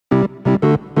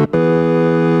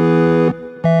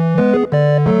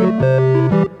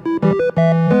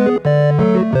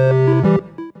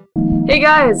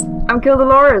guys, I'm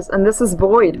Kildolores, and this is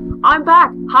VoYD. I'm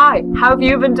back! Hi, how have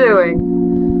you been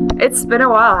doing? It's been a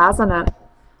while, hasn't it?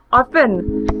 I've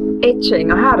been itching.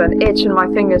 I had an itch in my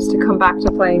fingers to come back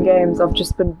to playing games. I've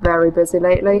just been very busy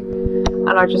lately, and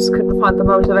I just couldn't find the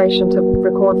motivation to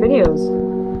record videos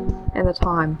in the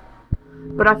time.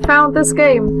 But I found this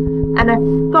game, and I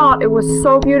thought it was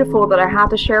so beautiful that I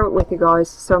had to share it with you guys,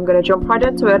 so I'm gonna jump right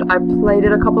into it. I played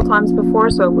it a couple times before,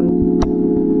 so it wouldn't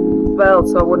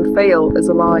fail is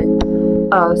a lie.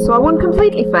 So I wouldn't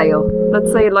completely fail.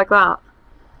 Let's say it like that.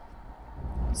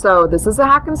 So this is a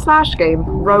hack and slash game,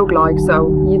 roguelike, so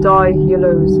you die, you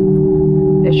lose.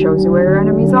 It shows you where your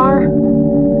enemies are,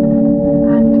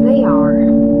 and they are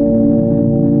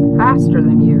faster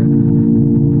than you.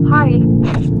 Hi.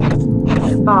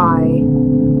 Bye.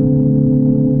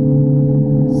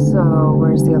 So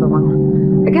where's the other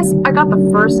one? I guess I got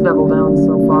the first level down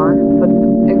so far, but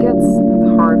it gets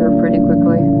harder pretty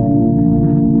quickly.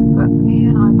 But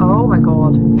man, oh my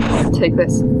god. Take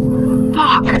this.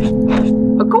 Fuck!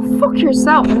 Oh, go fuck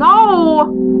yourself! No!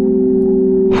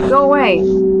 Go away.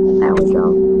 There we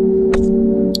go.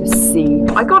 C.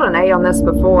 I got an A on this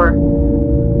before.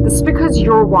 This is because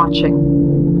you're watching.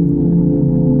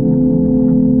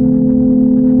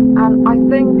 And I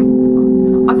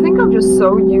think I'm just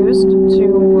so used to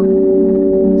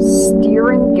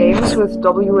steering games with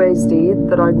VoYD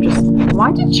that I'm just...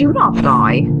 Why did you not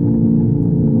die?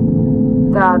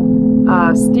 That,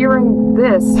 steering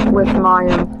this with my...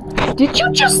 Did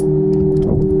you just...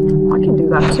 I can do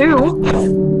that too.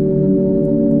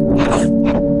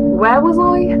 Where was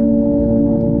I?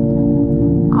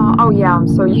 Oh yeah, I'm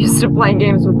so used to playing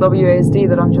games with VoYD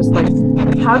that I'm just like,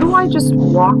 how do I just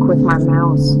walk with my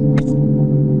mouse?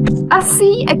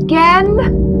 See, again?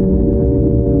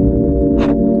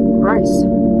 Christ.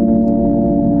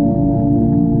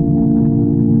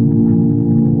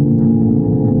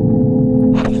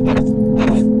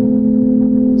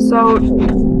 So,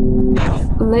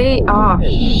 oh,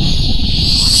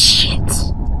 shit.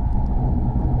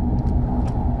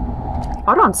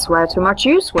 I don't swear too much,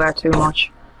 you swear too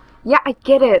much. Yeah, I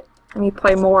get it. Let me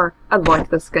play more. I like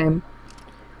this game.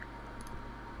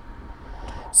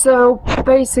 So,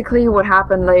 basically what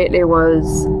happened lately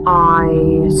was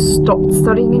I stopped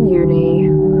studying in uni.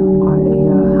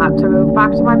 I had to move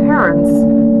back to my parents,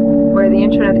 where the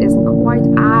internet isn't quite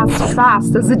as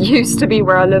fast as it used to be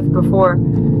where I lived before.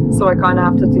 So I kind of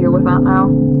have to deal with that now.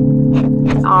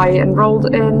 I enrolled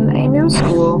in a new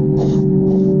school,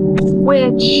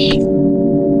 which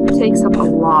takes up a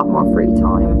lot more free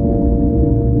time.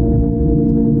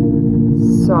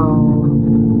 So,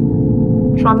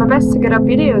 try my best to get up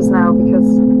videos now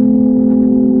because,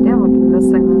 damn, I've been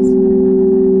missing this.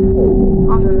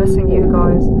 I've been missing you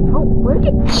guys. Oh, where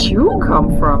did you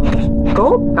come from?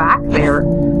 Go back there.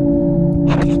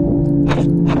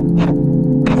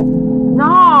 No!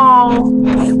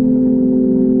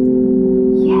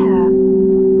 Yeah.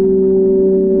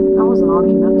 That was an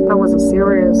argument. That was a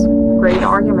serious, great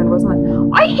argument, wasn't it?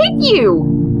 I hit you!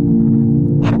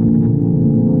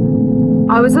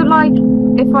 I was like,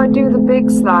 if I do the big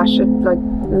slash, it like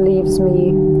leaves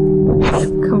me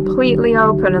completely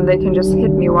open and they can just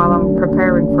hit me while I'm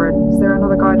preparing for it. Is there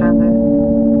another guy down there?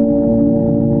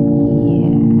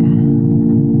 Yeah.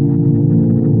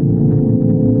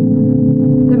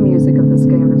 The music of this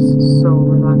game is so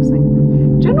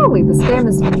relaxing. Generally, this game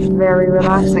is very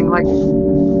relaxing. Like,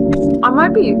 I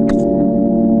might be,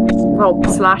 well,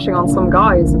 slashing on some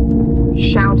guys and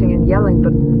shouting and yelling,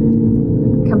 but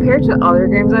compared to other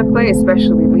games I play,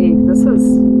 especially League, this is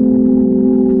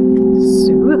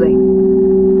soothing.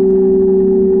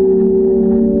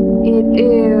 It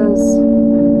is,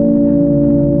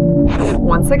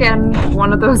 once again,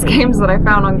 one of those games that I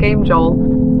found on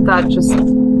GameJolt that just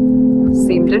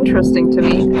seemed interesting to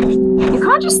me. You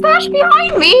can't just stash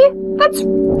behind me! That's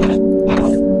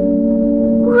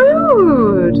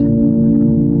rude!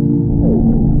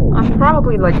 I'm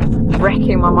probably like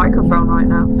wrecking my microphone right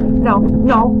now. No,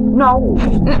 no, no.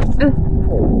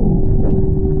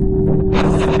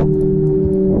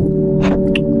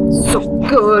 So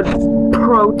good.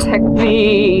 Pro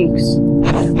techniques.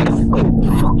 Go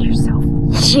fuck yourself.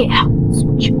 Yeah, that's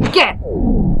what you get.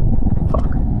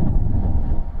 Fuck.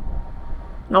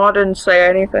 No, I didn't say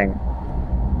anything.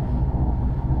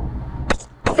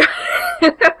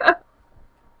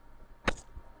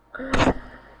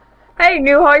 Hey,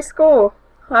 new high score!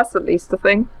 That's at least a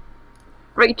thing.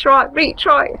 Retry,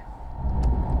 retry!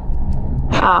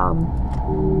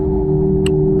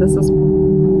 This is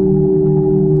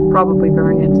probably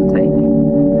very entertaining.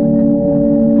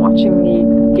 Watching me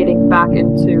getting back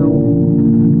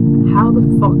into how the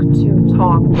fuck to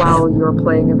talk while you're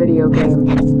playing a video game.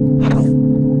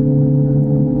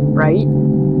 Right?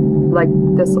 Like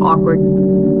this awkward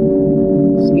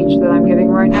speech that I'm giving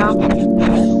right now.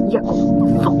 Yeah,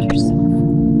 fuck yourself.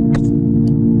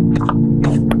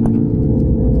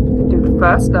 You can do the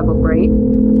first level great.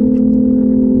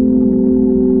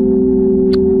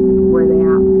 Where are they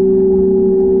at?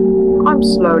 I'm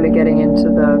slowly getting into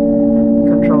the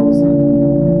controls.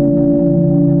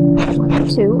 1,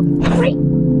 2, 3.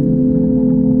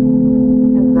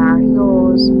 And there he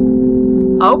goes.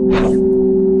 Oh!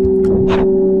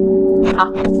 Ha!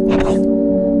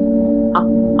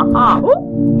 Ah! Oh!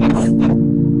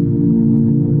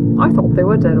 I thought they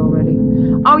were dead already.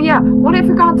 Oh yeah, what I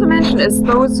forgot to mention is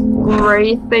those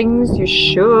grey things you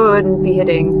shouldn't be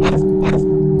hitting.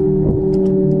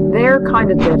 They're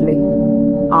kind of deadly.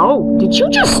 Oh, did you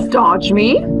just dodge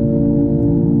me?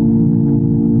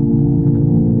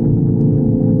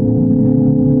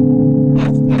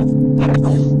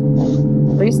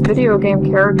 At least video game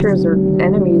characters or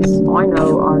enemies I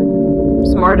know are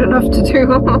smart enough to do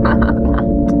that.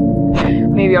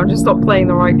 Maybe I'm just not playing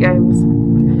the right games.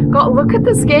 God, look at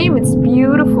this game, it's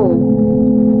beautiful.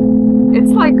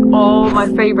 It's like all my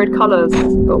favorite colors,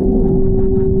 but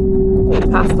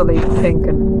pastel pink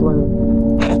and blue.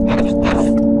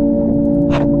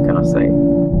 What can I say?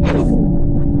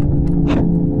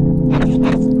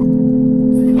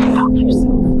 Fuck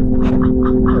yourself.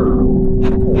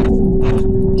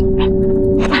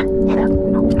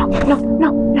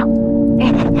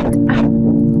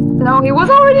 No, he was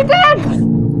already dead!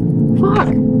 Fuck.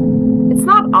 It's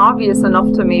not obvious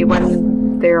enough to me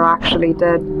when they're actually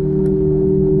dead.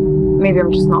 Maybe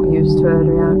I'm just not used to it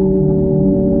yet.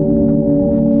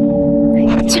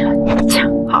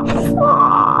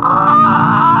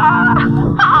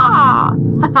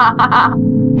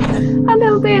 A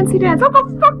little dancey dance. Oh, go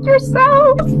fuck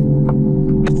yourself!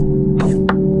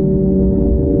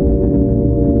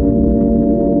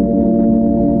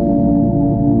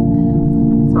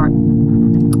 Sorry.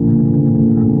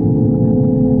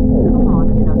 Come on,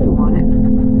 you know you want it.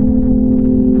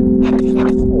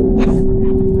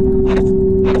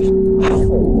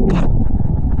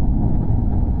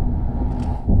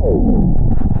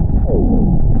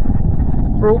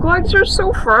 Roguelikes are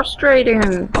so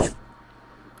frustrating.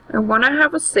 I want to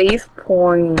have a save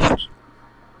point.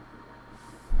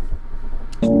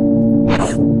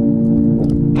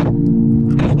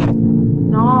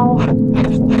 No.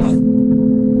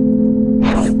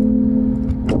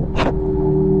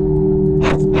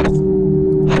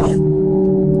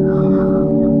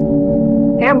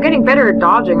 Hey, I'm getting better at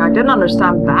dodging. I didn't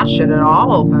understand that shit at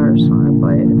all first when I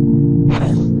played.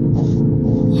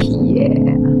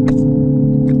 Yeah.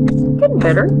 Getting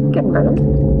better, getting better.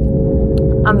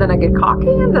 And then I get cocky,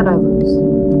 and then I lose.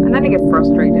 And then I get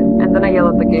frustrated, and then I yell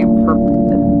at the game for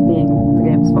it being the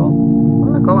game's fault.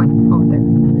 Where am I going? Oh, there.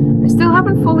 I still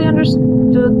haven't fully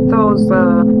understood those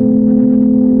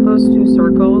two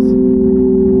circles.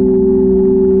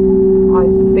 I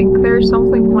think there's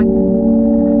something like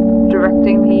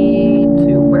directing me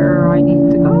to where I need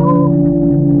to go.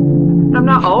 But I'm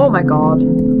not. Oh my god.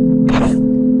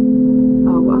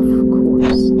 Oh, of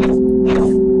course.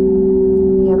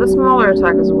 The smaller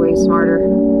attack is way smarter.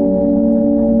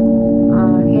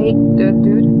 Hey,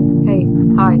 dude. Hey,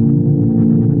 hi.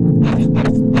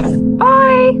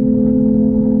 Bye!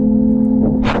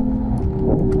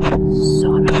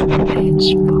 Son of a bitch.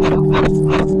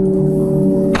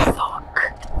 Fuck.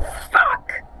 Fuck.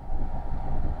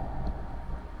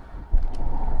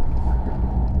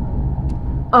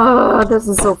 This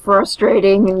is so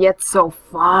frustrating and yet so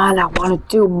fun. I want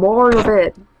to do more of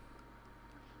it.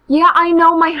 Yeah, I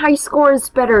know my high score is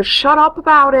better. Shut up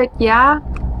about it, yeah?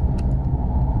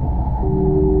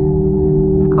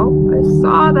 Oh, I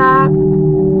saw that.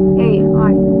 Hey,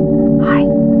 hi. Hi.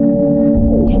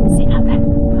 Didn't see nothing.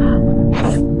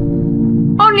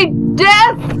 Only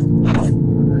death!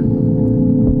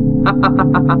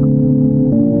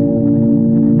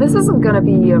 This isn't gonna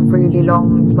be a really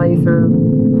long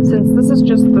playthrough, since this is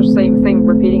just the same thing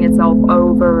repeating itself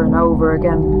over and over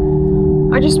again.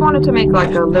 I just wanted to make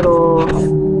like a little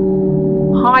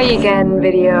hi again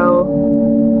video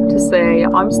to say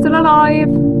I'm still alive,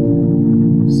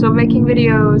 still making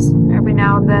videos every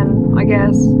now and then, I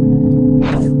guess,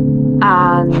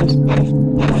 and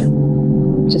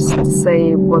just to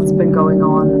say what's been going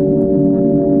on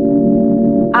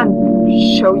and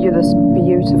show you this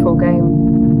beautiful game.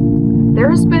 There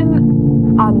has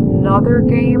been another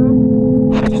game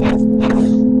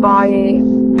by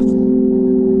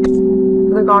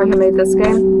the guy who made this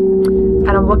game, and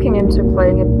I'm looking into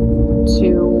playing it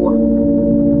too.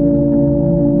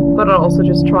 But I'll also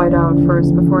just try it out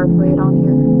first before I play it on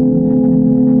here.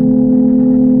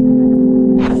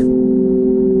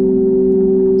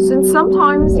 Since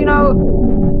sometimes, you know,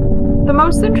 the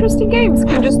most interesting games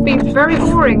can just be very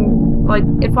boring, like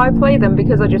if I play them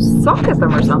because I just suck at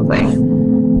them or something.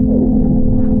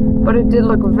 But it did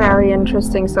look very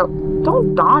interesting, so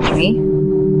don't dodge me.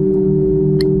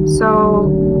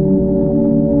 So,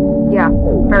 yeah,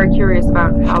 very curious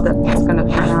about how that's gonna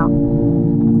turn out.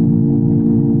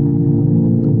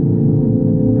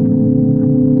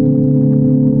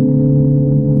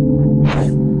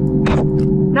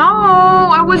 No,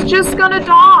 I was just gonna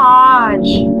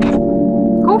dodge.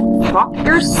 Go fuck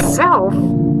yourself.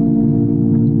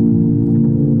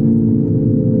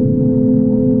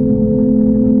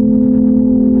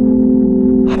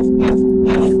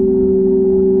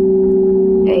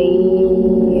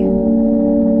 Hey.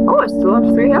 Oh, I still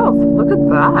have 3 health. Look at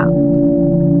that.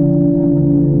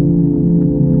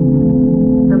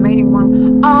 Remaining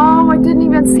 1. Oh, I didn't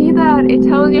even see that. It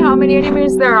tells you how many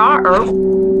enemies there are. Oh.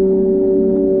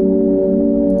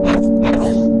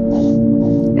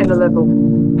 In the level.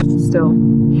 Still.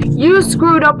 You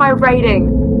screwed up my rating.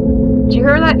 Did you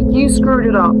hear that? You screwed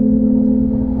it up.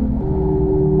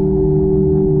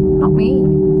 Not me.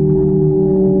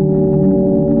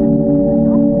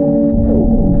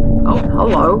 Oh,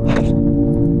 hello.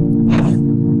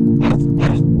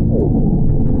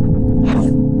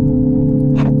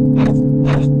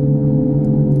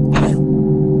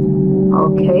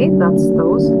 Okay, that's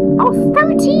those. Oh,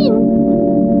 13!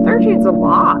 13's a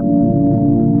lot.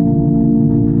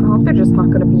 I hope they're just not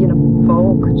gonna be in a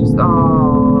bulk. Just,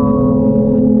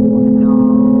 oh, no.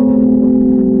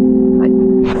 Like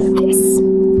this.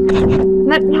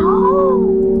 No!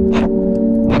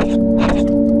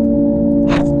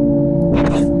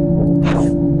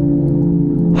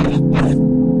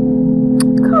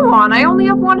 Come on, I only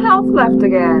have 1 health left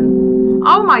again.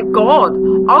 Oh my god!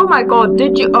 Oh my god,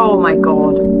 did you? Oh my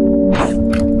god.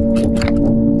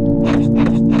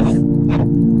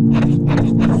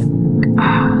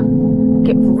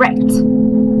 Get wrecked.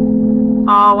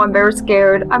 Oh, I'm very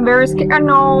scared. I'm very scared.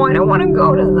 No, I don't want to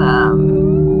go to them.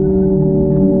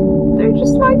 They're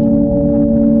just like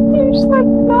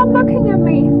not looking at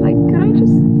me. Like, can I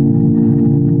just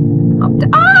up to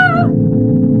ah?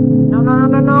 No, no,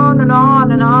 no, no, no, no,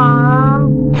 no, no.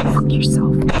 Fuck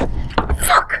yourself.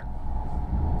 Fuck.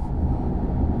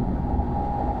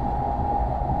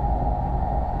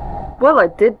 Well, I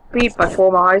did beat my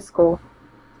former high school.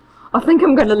 I think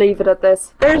I'm gonna leave it at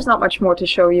this. There's not much more to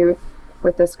show you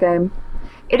with this game.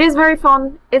 It is very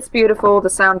fun, it's beautiful, the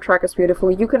soundtrack is beautiful.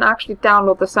 You can actually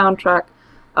download the soundtrack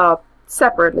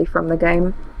separately from the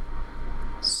game.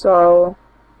 So,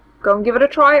 go and give it a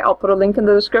try. I'll put a link in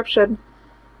the description.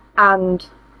 And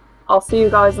I'll see you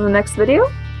guys in the next video.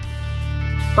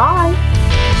 Bye!